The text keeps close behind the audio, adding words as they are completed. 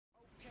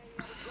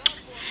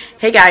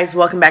Hey guys,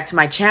 welcome back to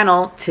my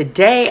channel.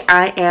 Today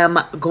I am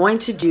going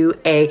to do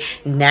a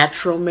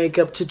natural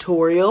makeup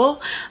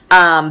tutorial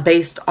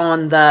based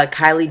on the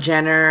Kylie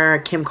Jenner,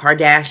 Kim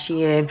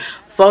Kardashian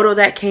photo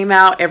that came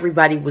out.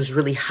 Everybody was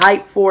really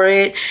hyped for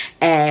it,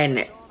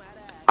 and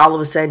all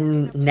of a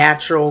sudden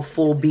natural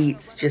full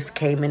beats just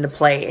came into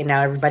play, and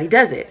now everybody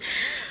does it.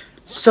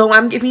 So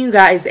I'm giving you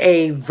guys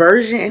a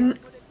version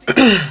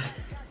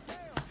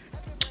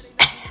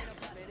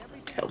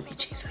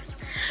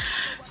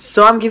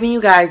So I'm giving you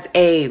guys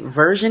a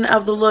version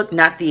of the look,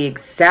 not the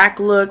exact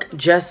look,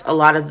 just a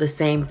lot of the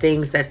same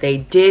things that they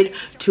did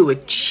to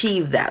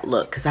achieve that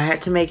look. Because I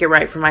had to make it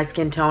right for my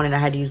skin tone, and I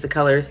had to use the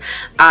colors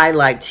I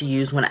like to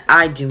use when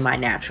I do my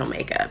natural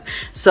makeup.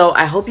 So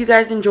I hope you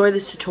guys enjoy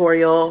this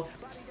tutorial.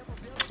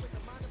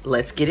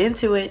 Let's get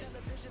into it.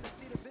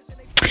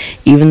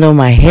 Even though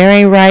my hair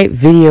ain't right,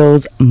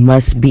 videos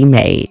must be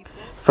made.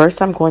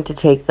 First, I'm going to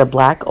take the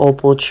Black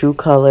Opal True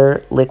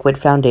Color Liquid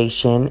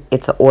Foundation.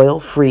 It's an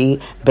oil-free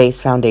base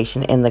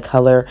foundation in the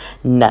color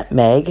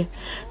Nutmeg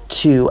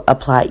to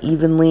apply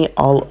evenly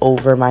all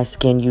over my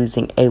skin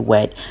using a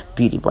wet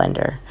beauty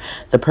blender.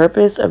 The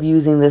purpose of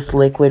using this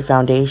liquid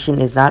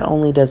foundation is not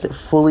only does it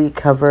fully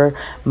cover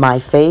my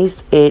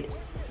face, it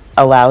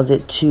allows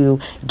it to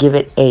give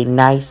it a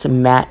nice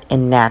matte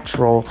and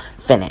natural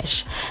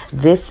finish.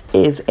 This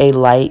is a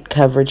light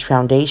coverage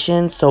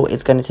foundation, so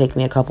it's going to take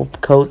me a couple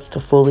coats to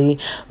fully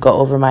go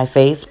over my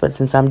face, but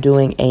since I'm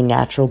doing a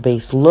natural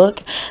base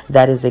look,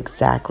 that is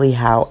exactly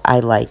how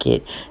I like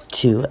it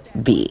to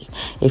be.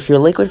 If your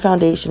liquid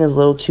foundation is a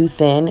little too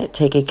thin,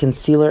 take a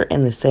concealer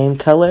in the same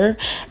color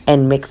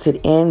and mix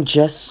it in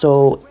just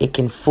so it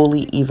can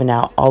fully even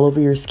out all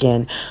over your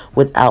skin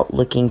without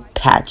looking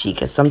patchy,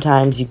 because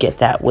sometimes you get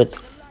that with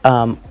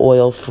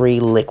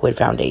oil-free liquid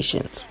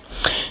foundations.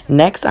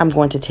 Next, I'm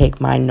going to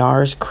take my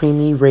NARS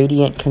Creamy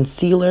Radiant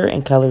Concealer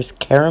in colors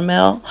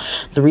Caramel.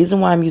 The reason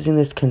why I'm using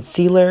this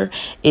concealer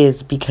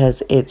is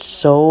because it's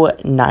so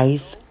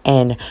nice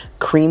and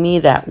creamy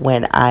that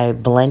when I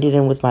blend it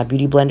in with my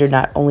beauty blender,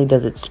 not only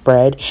does it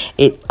spread,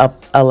 it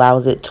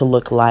allows it to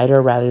look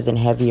lighter rather than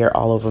heavier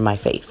all over my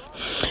face.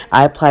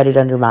 I applied it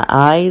under my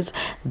eyes,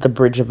 the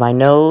bridge of my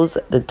nose,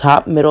 the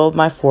top middle of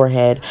my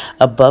forehead,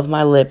 above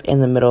my lip, in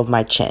the middle of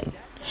my chin.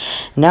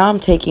 Now I'm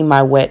taking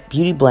my wet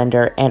beauty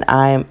blender, and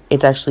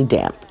it's actually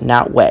damp,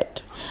 not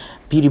wet,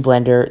 beauty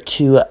blender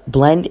to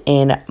blend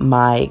in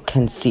my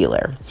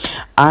concealer.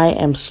 I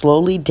am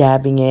slowly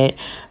dabbing it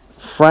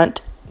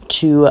front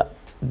to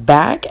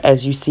back,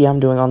 as you see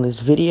I'm doing on this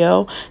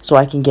video, so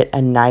I can get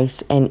a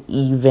nice and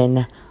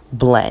even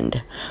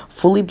blend.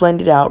 Fully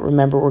blend it out.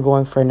 Remember, we're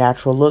going for a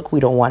natural look.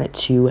 We don't want it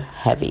too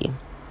heavy.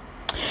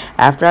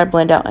 After I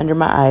blend out under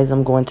my eyes,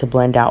 I'm going to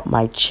blend out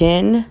my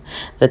chin,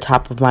 the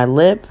top of my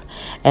lip,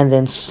 and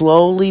then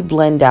slowly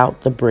blend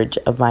out the bridge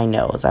of my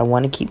nose. I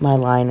want to keep my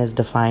line as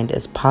defined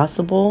as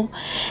possible,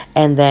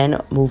 and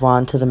then move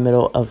on to the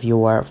middle of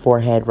your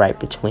forehead, right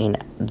between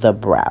the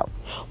brow.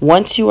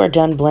 Once you are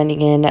done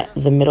blending in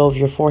the middle of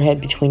your forehead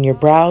between your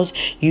brows,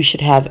 you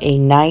should have a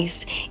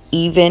nice,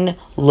 even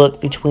look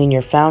between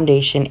your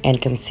foundation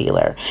and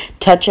concealer.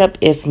 Touch up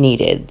if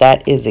needed.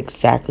 That is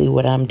exactly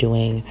what I'm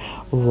doing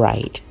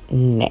right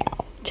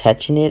now.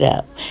 Touching it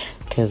up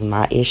because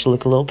my ish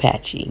look a little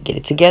patchy. Get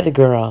it together,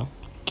 girl.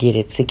 Get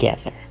it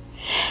together.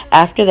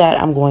 After that,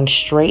 I'm going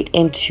straight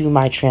into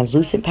my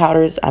translucent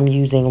powders. I'm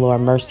using Laura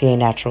Mercier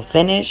Natural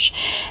Finish,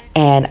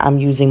 and I'm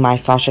using my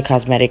Sasha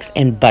Cosmetics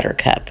in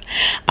Buttercup.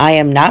 I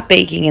am not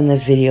baking in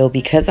this video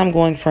because I'm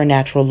going for a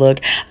natural look.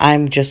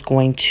 I'm just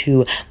going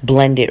to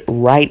blend it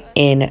right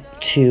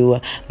into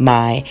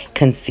my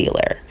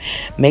concealer.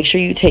 Make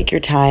sure you take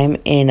your time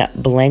in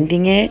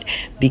blending it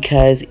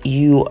because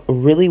you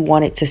really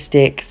want it to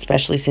stick,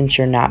 especially since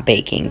you're not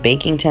baking.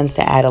 Baking tends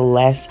to add a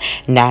less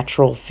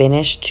natural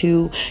finish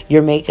to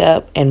your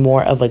makeup and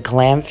more of a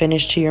glam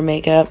finish to your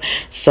makeup.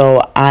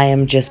 So I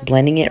am just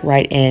blending it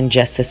right in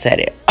just to set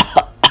it.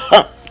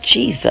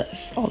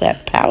 Jesus, all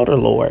that powder,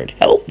 Lord,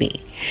 help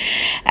me.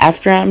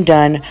 After I'm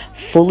done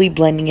fully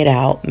blending it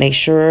out, make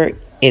sure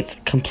it's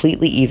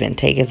completely even.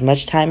 Take as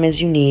much time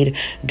as you need.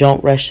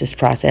 Don't rush this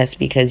process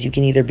because you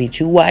can either be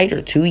too white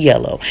or too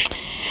yellow.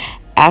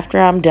 After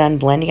I'm done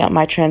blending out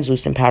my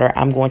translucent powder,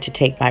 I'm going to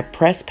take my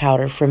pressed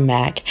powder from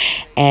MAC,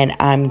 and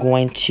I'm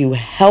going to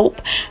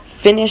help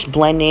finish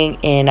blending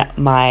in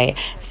my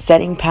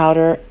setting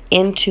powder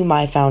into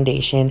my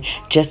foundation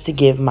just to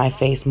give my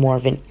face more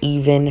of an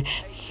even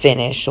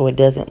finish so it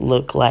doesn't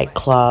look like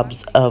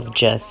clobs of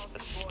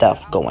just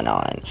stuff going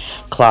on.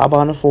 Clob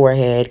on the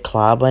forehead,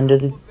 clob under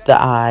the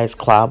eyes,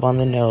 clob on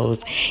the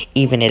nose,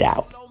 even it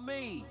out.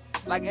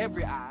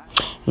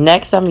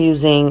 Next, I'm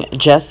using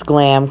Just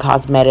Glam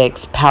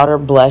Cosmetics Powder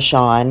Blush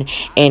On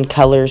in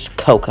colors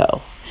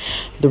Cocoa.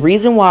 The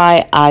reason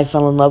why I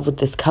fell in love with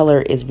this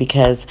color is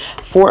because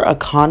for a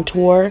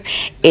contour,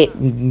 it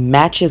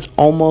matches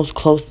almost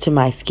close to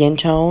my skin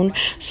tone,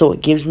 so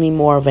it gives me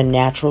more of a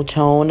natural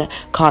tone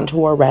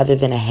contour rather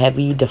than a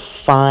heavy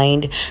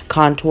defined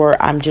contour.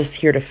 I'm just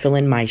here to fill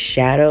in my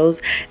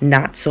shadows,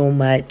 not so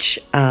much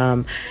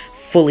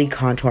fully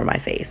contour my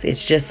face.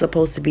 It's just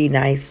supposed to be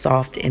nice,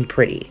 soft, and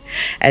pretty.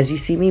 As you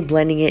see me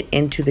blending it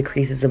into the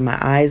creases of my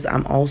eyes,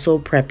 I'm also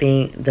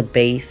prepping the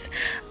base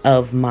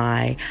of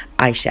my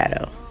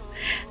eyeshadow.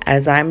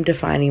 As I'm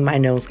defining my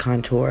nose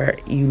contour,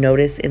 you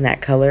notice in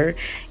that color,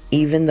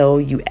 even though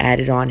you add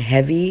it on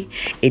heavy,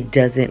 it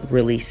doesn't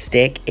really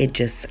stick. It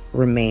just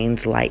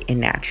remains light and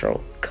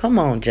natural. Come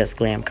on, Just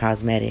Glam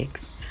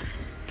Cosmetics.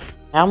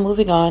 Now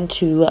moving on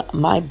to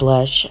my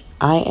blush.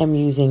 I am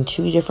using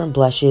two different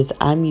blushes.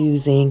 I'm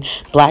using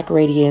Black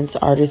Radiance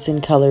Artisan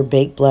Color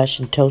Baked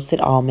Blush in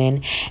Toasted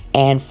Almond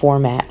and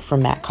Format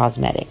from MAC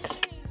Cosmetics.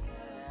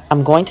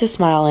 I'm going to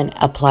smile and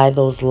apply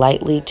those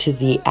lightly to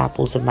the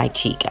apples of my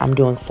cheek. I'm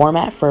doing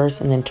Format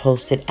first and then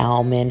Toasted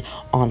Almond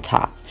on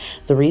top.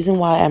 The reason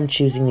why I'm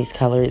choosing these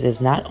colors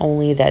is not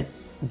only that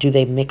do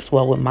they mix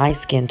well with my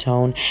skin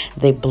tone,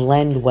 they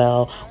blend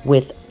well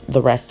with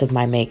the rest of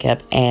my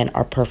makeup and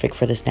are perfect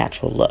for this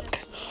natural look.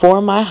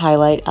 For my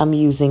highlight, I'm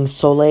using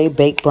Soleil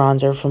Baked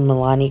Bronzer from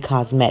Milani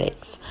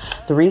Cosmetics.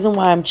 The reason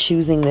why I'm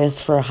choosing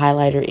this for a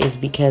highlighter is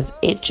because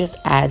it just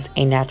adds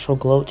a natural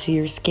glow to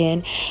your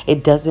skin.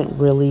 It doesn't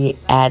really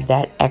add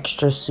that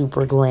extra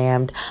super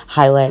glammed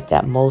highlight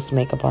that most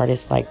makeup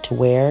artists like to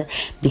wear.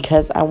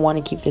 Because I want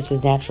to keep this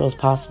as natural as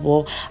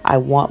possible, I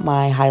want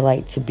my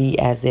highlight to be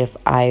as if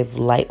I've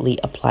lightly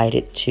applied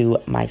it to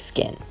my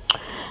skin.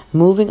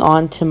 Moving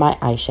on to my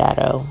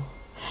eyeshadow.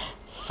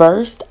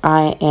 First,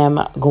 I am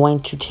going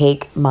to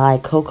take my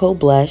Cocoa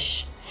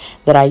blush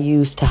that I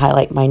use to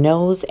highlight my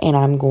nose, and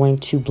I'm going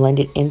to blend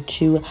it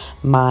into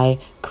my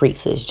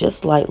creases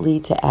just lightly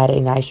to add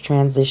a nice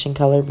transition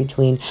color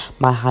between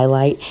my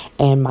highlight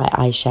and my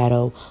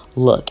eyeshadow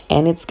look,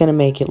 and it's going to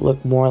make it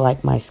look more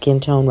like my skin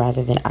tone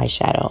rather than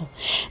eyeshadow.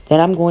 Then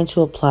I'm going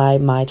to apply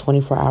my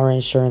 24-hour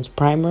insurance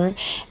primer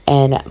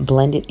and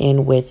blend it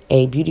in with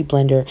a beauty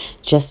blender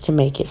just to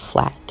make it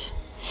flat.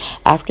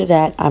 After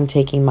that, I'm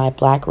taking my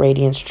Black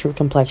Radiance True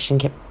Complexion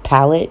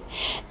palette,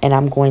 and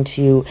I'm going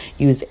to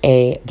use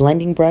a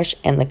blending brush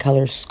and the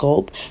color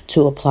Sculpt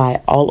to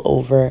apply all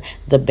over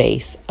the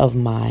base of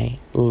my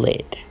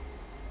lid.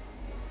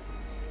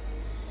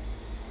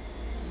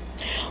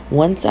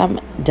 Once I'm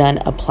done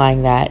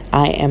applying that,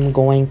 I am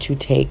going to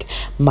take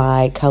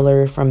my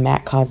color from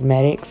MAC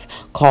Cosmetics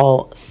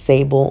called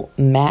Sable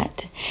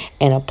Matte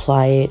and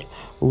apply it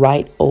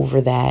right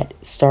over that,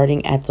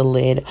 starting at the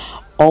lid,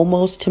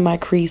 almost to my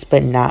crease,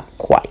 but not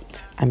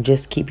quite. I'm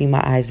just keeping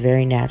my eyes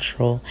very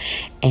natural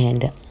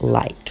and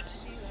light.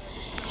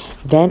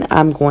 Then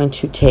I'm going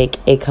to take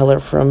a color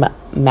from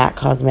MAC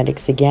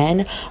Cosmetics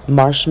again,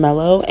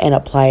 Marshmallow, and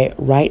apply it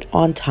right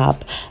on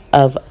top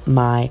of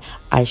my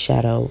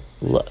eyeshadow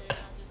look.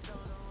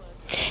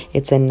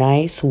 It's a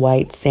nice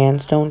white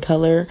sandstone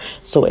color,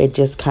 so it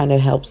just kind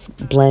of helps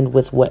blend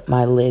with what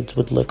my lids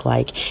would look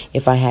like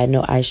if I had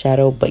no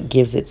eyeshadow, but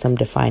gives it some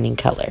defining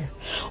color.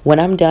 When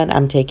I'm done,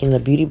 I'm taking the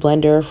beauty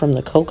blender from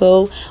the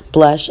Cocoa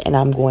blush and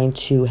I'm going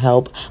to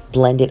help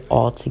blend it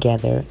all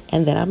together,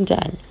 and then I'm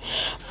done.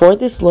 For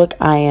this look,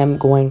 I am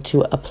going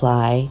to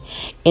apply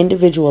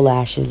individual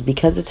lashes.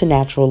 Because it's a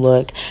natural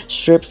look,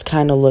 strips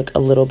kind of look a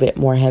little bit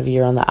more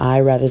heavier on the eye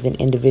rather than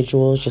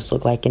individuals just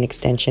look like an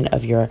extension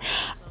of your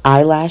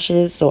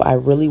eyelashes, so I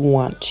really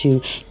want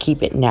to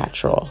keep it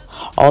natural.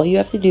 All you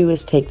have to do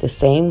is take the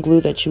same glue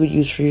that you would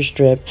use for your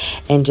strip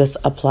and just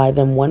apply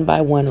them one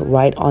by one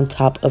right on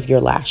top of your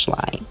lash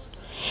line.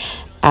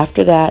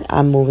 After that,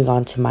 I'm moving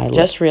on to my lip.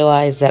 Just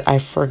realized that I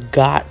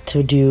forgot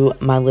to do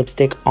my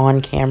lipstick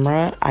on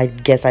camera. I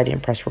guess I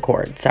didn't press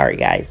record. Sorry,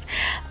 guys.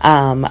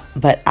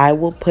 But I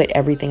will put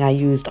everything I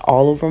used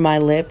all over my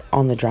lip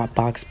on the drop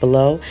box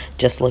below.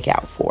 Just look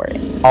out for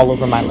it. All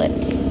over my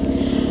lips.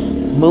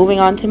 Moving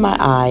on to my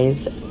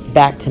eyes,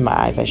 back to my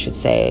eyes I should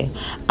say,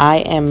 I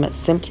am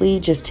simply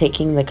just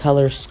taking the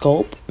color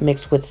Sculpt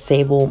mixed with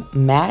Sable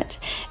Matte,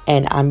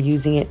 and I'm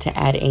using it to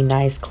add a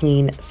nice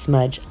clean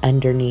smudge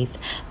underneath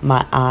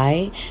my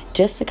eye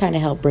just to kind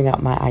of help bring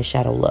out my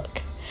eyeshadow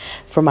look.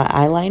 For my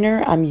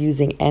eyeliner, I'm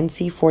using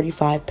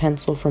NC45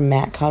 pencil from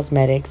MAC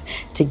Cosmetics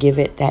to give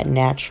it that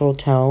natural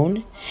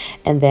tone.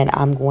 And then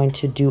I'm going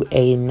to do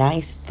a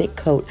nice thick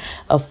coat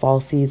of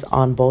Falsies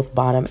on both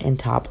bottom and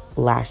top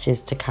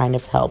lashes to kind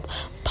of help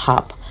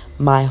pop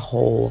my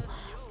whole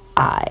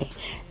eye.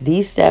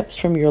 These steps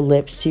from your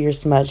lips to your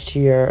smudge to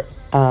your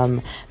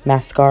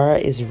mascara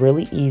is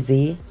really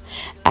easy.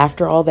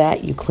 After all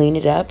that, you clean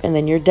it up and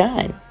then you're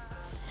done.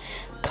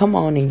 Come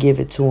on and give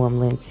it to him,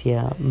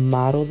 Lencia.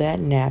 Model that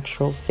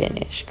natural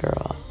finish,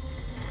 girl.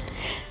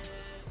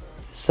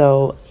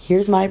 So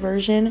here's my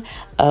version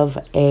of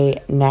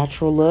a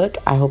natural look.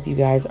 I hope you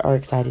guys are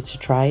excited to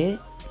try it.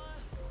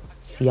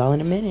 See y'all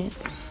in a minute.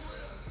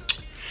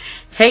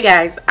 Hey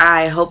guys,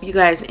 I hope you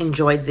guys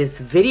enjoyed this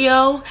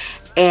video,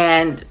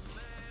 and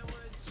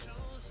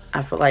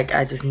I feel like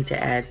I just need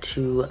to add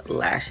 2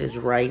 lashes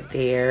right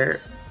there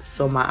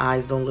so my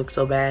eyes don't look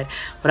so bad,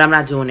 but I'm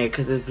not doing it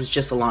because it was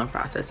just a long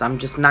process. I'm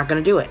just not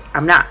gonna do it.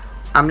 I'm not.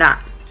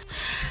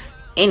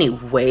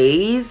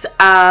 Anyways,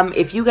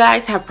 if you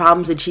guys have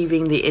problems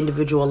achieving the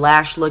individual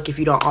lash look, if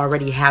you don't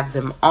already have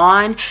them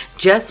on,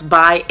 just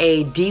buy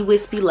a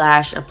de-wispy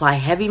lash, apply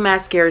heavy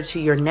mascara to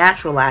your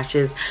natural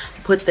lashes,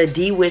 put the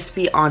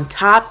de-wispy on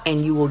top,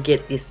 and you will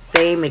get the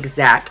same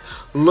exact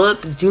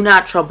look. Do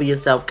not trouble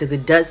yourself because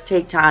it does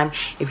take time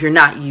if you're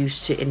not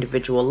used to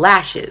individual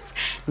lashes.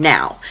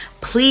 Now,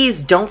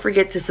 please don't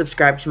forget to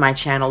subscribe to my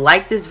channel,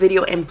 like this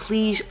video, and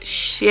please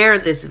share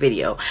this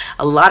video.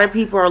 A lot of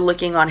people are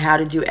looking on how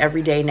to do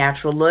everyday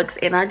natural looks,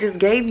 and I just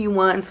gave you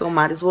one, so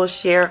might as well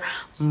share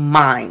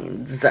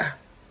mines.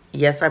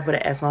 Yes, I put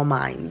an S on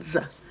mines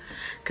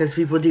because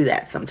people do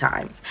that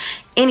sometimes.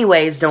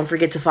 Anyways, don't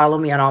forget to follow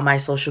me on all my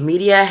social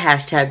media,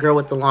 hashtag girl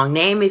with the long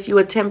name, if you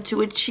attempt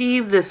to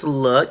achieve this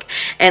look,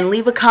 and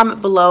leave a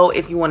comment below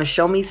if you want to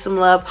show me some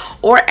love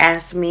or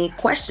ask me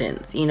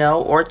questions, you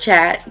know, or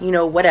chat, you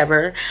know,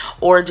 whatever,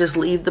 or just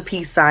leave the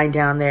peace sign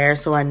down there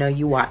so I know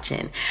you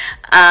watching.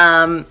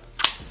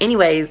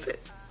 Anyways,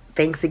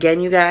 thanks again,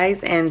 you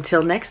guys, and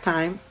until next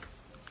time,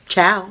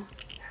 ciao.